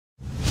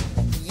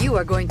You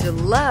are going to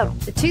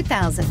love the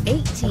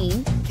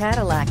 2018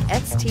 Cadillac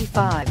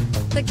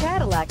XT5. The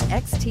Cadillac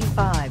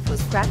XT5 was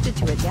crafted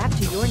to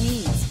adapt to your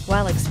needs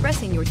while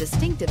expressing your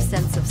distinctive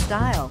sense of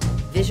style.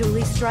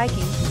 Visually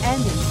striking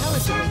and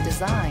intelligently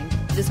designed,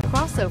 this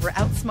crossover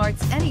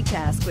outsmarts any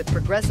task with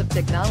progressive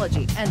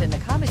technology and an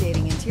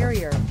accommodating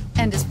interior,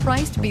 and is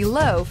priced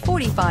below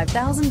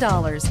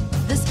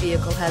 $45,000. This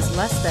vehicle has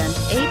less than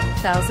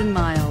 8,000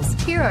 miles.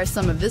 Here are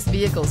some of this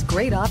vehicle's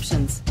great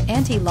options: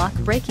 anti-lock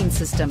braking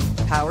system,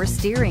 power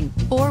steering,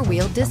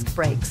 four-wheel disc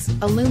brakes,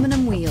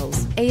 aluminum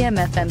wheels,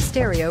 AM/FM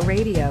stereo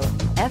radio,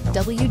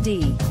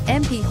 FWD,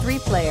 MP3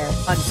 player,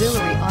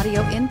 auxiliary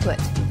audio input,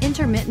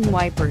 intermittent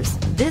wipers.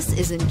 This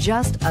isn't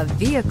just a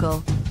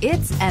vehicle,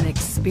 it's an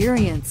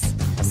experience.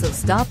 So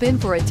stop in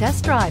for a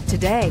test drive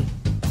today.